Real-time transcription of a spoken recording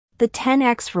The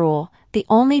 10X Rule, The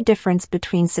Only Difference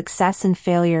Between Success and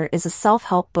Failure is a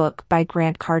self-help book by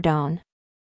Grant Cardone.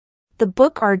 The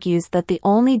book argues that the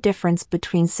only difference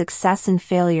between success and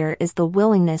failure is the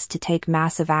willingness to take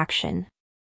massive action.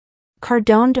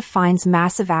 Cardone defines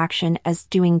massive action as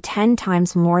doing 10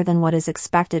 times more than what is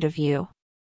expected of you.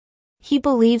 He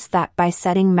believes that by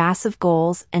setting massive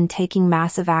goals and taking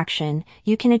massive action,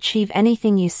 you can achieve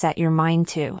anything you set your mind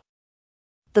to.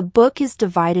 The book is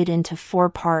divided into 4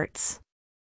 parts.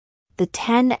 The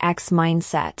 10X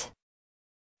Mindset,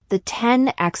 the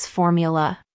 10X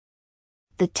Formula,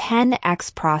 the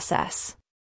 10X Process,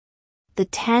 the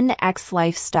 10X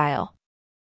Lifestyle.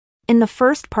 In the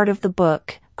first part of the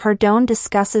book, Cardone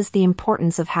discusses the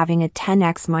importance of having a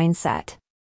 10X mindset.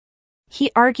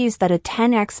 He argues that a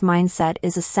 10X mindset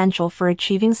is essential for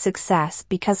achieving success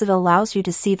because it allows you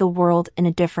to see the world in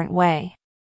a different way.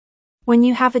 When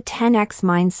you have a 10X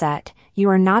mindset, you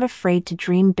are not afraid to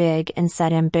dream big and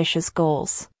set ambitious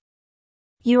goals.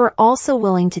 You are also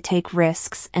willing to take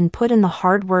risks and put in the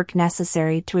hard work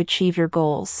necessary to achieve your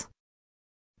goals.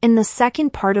 In the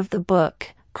second part of the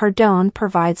book, Cardone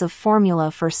provides a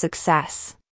formula for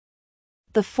success.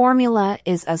 The formula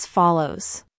is as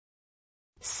follows.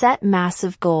 Set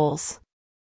massive goals.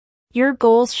 Your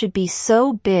goals should be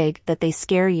so big that they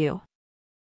scare you.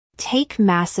 Take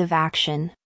massive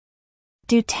action.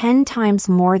 Do 10 times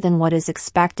more than what is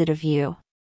expected of you.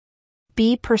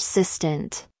 Be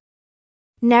persistent.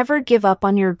 Never give up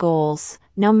on your goals,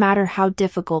 no matter how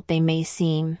difficult they may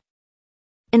seem.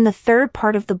 In the third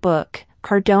part of the book,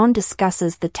 Cardone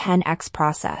discusses the 10X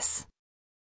process.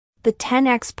 The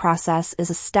 10X process is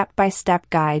a step-by-step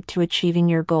guide to achieving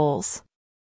your goals.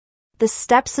 The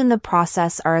steps in the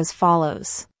process are as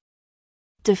follows.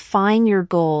 Define your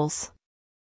goals.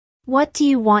 What do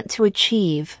you want to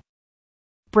achieve?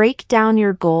 Break down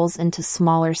your goals into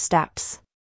smaller steps.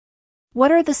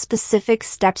 What are the specific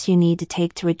steps you need to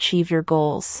take to achieve your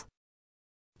goals?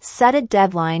 Set a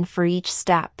deadline for each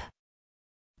step.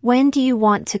 When do you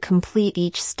want to complete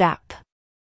each step?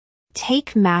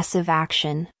 Take massive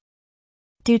action.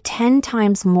 Do 10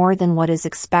 times more than what is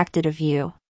expected of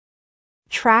you.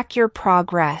 Track your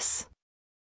progress.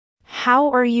 How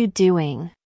are you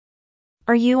doing?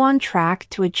 Are you on track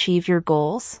to achieve your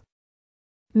goals?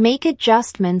 Make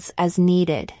adjustments as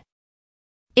needed.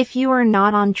 If you are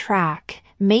not on track,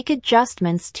 make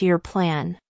adjustments to your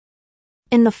plan.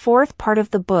 In the fourth part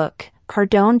of the book,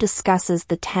 Cardone discusses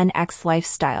the 10X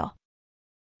lifestyle.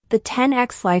 The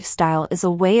 10X lifestyle is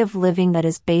a way of living that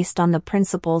is based on the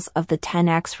principles of the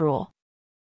 10X rule.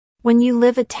 When you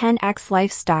live a 10X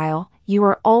lifestyle, you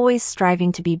are always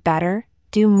striving to be better,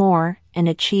 do more, and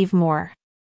achieve more.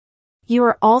 You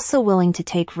are also willing to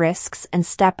take risks and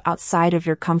step outside of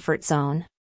your comfort zone.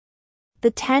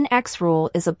 The 10X Rule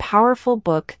is a powerful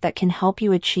book that can help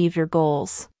you achieve your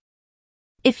goals.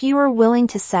 If you are willing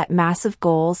to set massive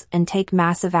goals and take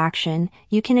massive action,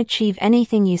 you can achieve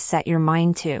anything you set your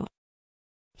mind to.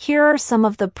 Here are some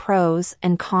of the pros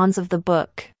and cons of the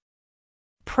book.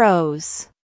 Pros.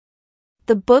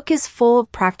 The book is full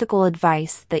of practical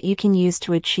advice that you can use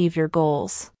to achieve your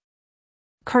goals.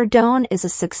 Cardone is a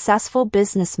successful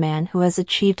businessman who has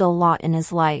achieved a lot in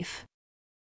his life.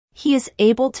 He is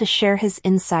able to share his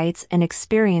insights and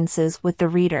experiences with the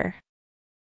reader.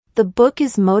 The book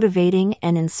is motivating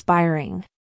and inspiring.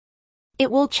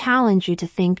 It will challenge you to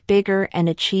think bigger and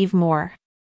achieve more.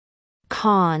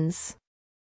 Cons.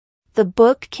 The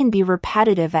book can be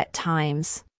repetitive at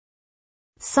times.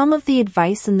 Some of the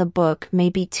advice in the book may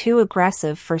be too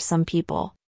aggressive for some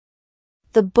people.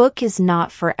 The book is not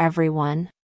for everyone.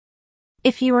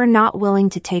 If you are not willing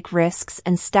to take risks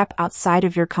and step outside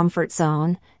of your comfort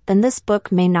zone, then this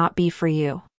book may not be for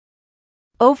you.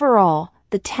 Overall,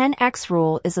 the 10X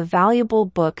Rule is a valuable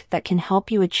book that can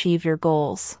help you achieve your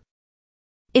goals.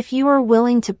 If you are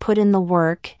willing to put in the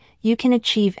work, you can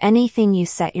achieve anything you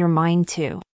set your mind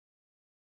to.